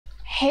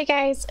Hey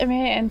guys, I'm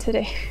here and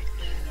today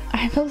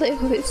I'm a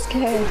little bit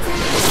scared.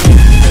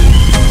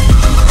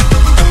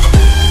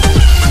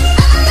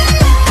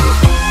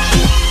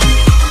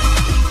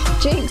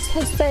 Jinx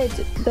has said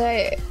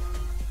that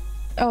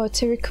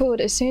to record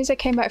as soon as I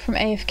came back from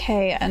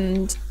AFK,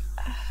 and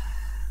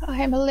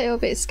I am a little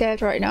bit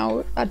scared right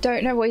now. I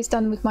don't know what he's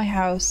done with my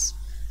house.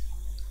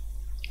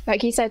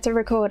 Like, he said to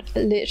record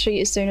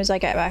literally as soon as I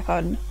get back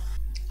on.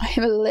 I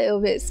am a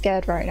little bit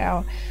scared right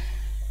now.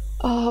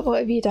 Oh, what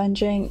have you done,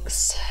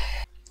 Jinx?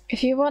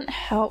 If you want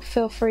help,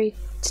 feel free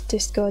to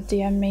Discord,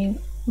 DM me.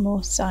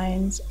 More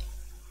signs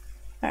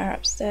are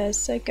upstairs,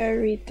 so go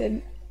read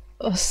them.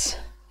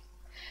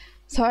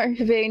 Sorry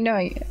for being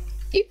annoying.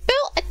 You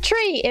built a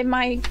tree in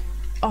my...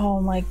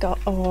 Oh my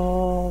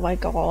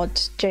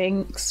god,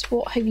 Jinx,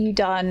 what have you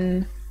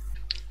done?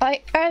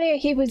 Like, earlier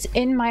he was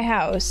in my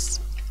house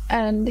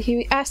and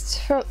he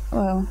asked for...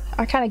 Well,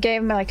 I kind of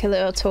gave him like a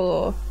little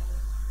tour.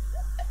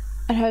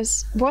 And I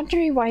was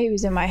wondering why he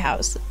was in my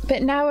house,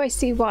 but now I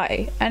see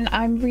why, and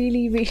I'm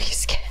really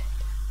scared.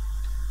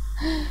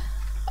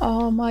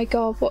 Oh my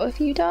god, what have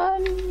you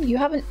done? You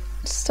haven't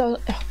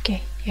stolen...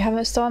 Okay, you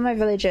haven't stolen my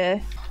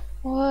villager.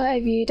 What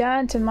have you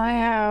done to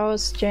my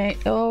house, Jane?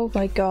 Oh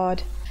my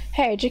god.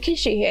 Hey,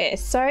 Jakishi here.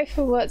 Sorry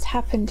for what's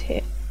happened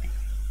here.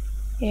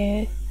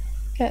 Yeah,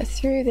 get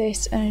through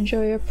this and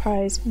enjoy your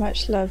prize.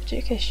 Much love,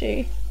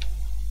 Jakishi.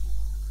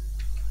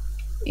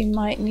 You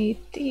might need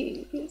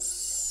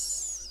these.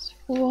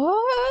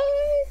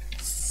 What?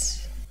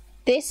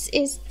 This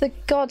is the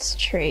god's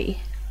tree.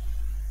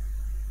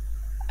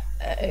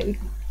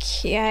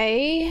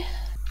 Okay.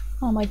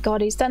 Oh my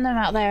god, he's done them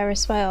out there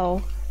as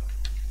well.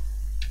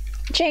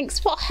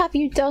 Jinx, what have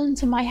you done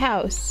to my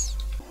house?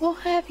 What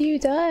have you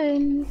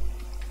done?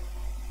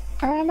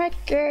 Oh my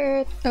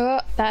god.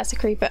 Oh, that's a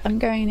creeper. I'm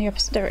going in the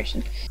opposite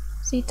direction.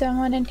 Has he done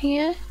one in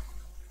here?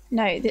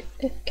 No.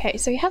 Okay,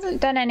 so he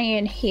hasn't done any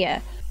in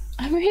here.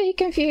 I'm really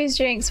confused,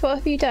 Jinx. What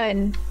have you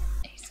done?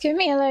 Give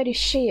me a load of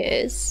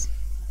shears.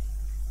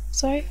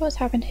 Sorry for what's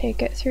happened here.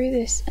 Get through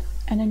this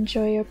and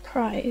enjoy your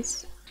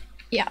prize.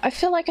 Yeah, I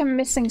feel like I'm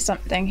missing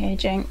something here,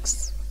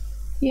 Jinx.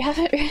 You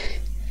haven't...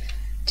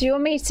 Do you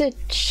want me to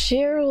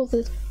shear all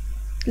the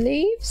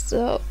leaves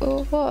or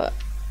what?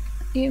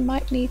 You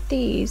might need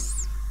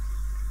these.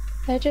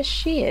 They're just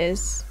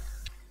shears.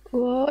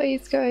 What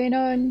is going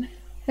on?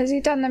 Has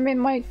he done them in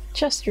my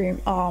chest room?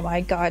 Oh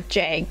my god,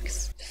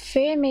 Jinx.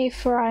 Fear me,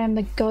 for I am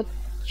the god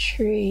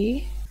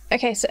tree.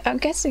 Okay, so I'm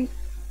guessing...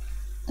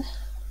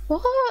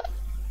 What?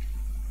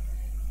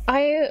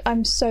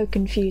 I'm so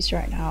confused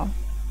right now.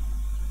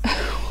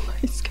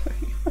 What is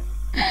going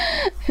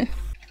on?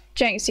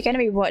 Jinx, you're going to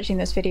be watching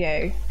this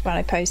video when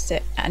I post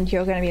it, and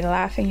you're going to be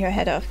laughing your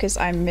head off because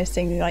I'm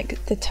missing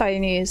like the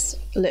tiniest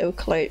little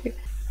clue.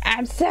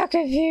 I'm so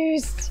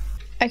confused!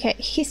 Okay,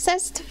 he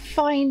says to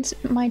find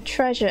my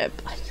treasure,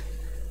 but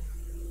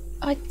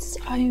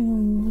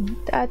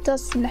that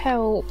doesn't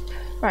help.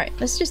 Right,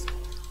 let's just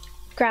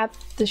grab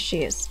the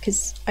shears,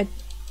 because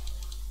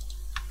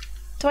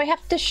do I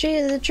have to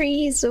shear the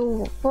trees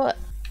or what?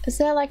 Is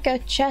there like a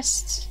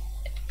chest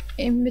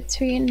in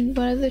between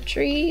one of the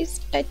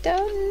trees? I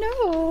don't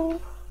know.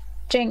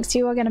 Jinx,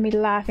 you are going to be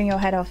laughing your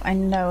head off. I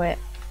know it.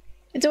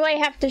 Do I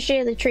have to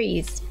shear the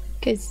trees?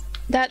 Because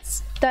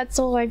that's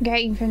all I'm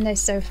getting from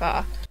this so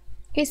far.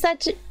 He said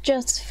to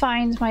just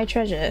find my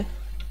treasure,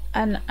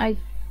 and I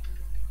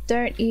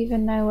don't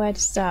even know where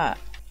to start.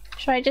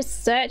 Should I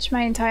just search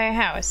my entire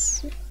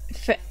house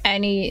for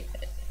any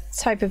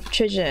type of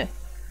treasure?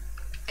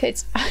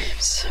 Because I'm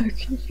so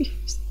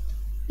confused.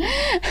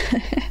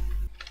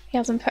 He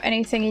hasn't put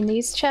anything in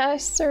these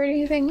chests or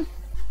anything.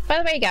 By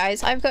the way,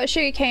 guys, I've got a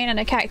sugarcane and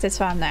a cactus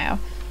farm now,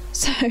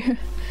 so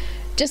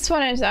just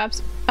wanted to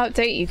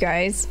update you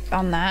guys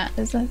on that.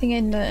 There's nothing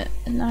in the...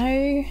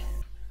 No,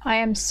 I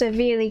am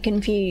severely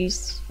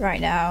confused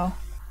right now.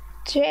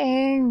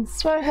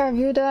 Jinx, what have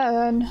you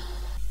done?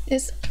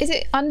 Is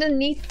it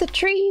underneath the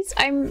trees?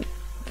 I'm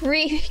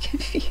really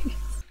confused.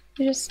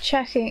 I'm just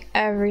checking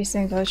every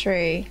single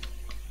tree.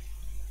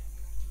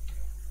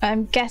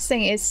 I'm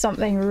guessing it's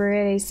something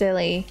really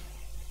silly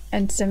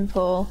and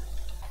simple.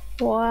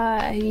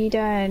 What have you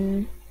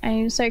done?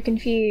 I'm so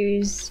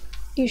confused.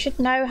 You should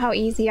know how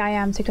easy I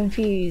am to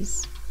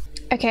confuse.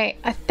 Okay,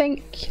 I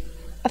think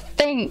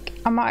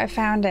I might have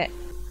found it.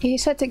 He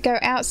said to go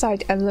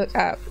outside and look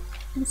up.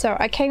 So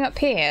I came up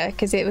here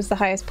because it was the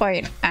highest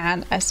point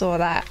and I saw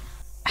that.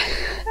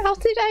 How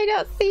did I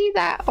not see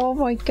that? Oh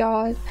my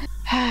god.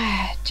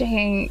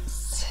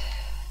 Jinx.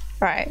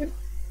 Right,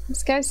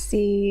 let's go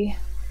see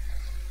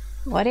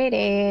what it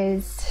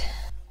is.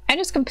 I'm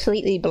just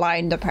completely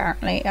blind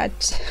apparently.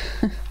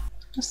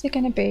 What's it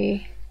gonna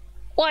be?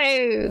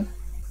 Whoa!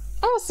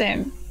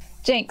 Awesome!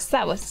 Jinx,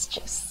 that was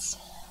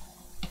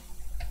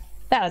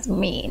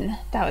mean.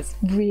 That was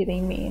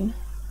really mean.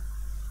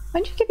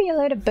 Why don't you give me a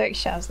load of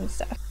bookshelves and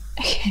stuff?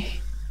 Okay.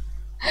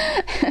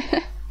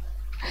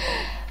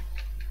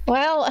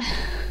 Well,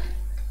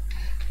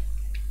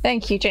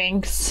 thank you,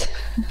 Jinx.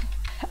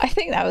 I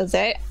think that was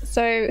it.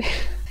 So,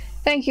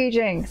 thank you,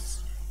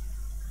 Jinx,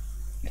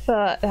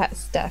 for that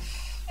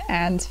stuff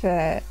and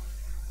for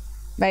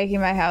making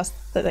my house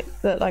look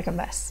like a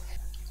mess.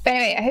 But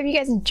anyway, I hope you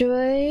guys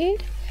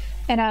enjoyed,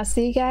 and I'll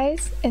see you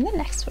guys in the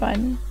next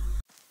one.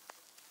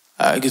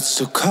 I get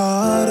so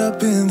caught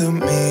up in the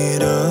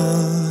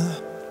middle,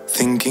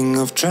 thinking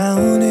of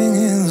drowning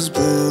in those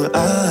blue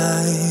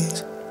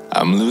eyes.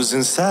 I'm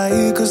losing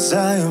sight 'cause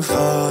I am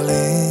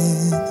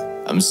falling.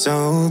 I'm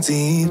so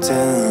deep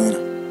down,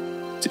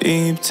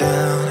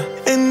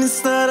 and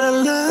it's not a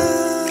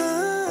lie.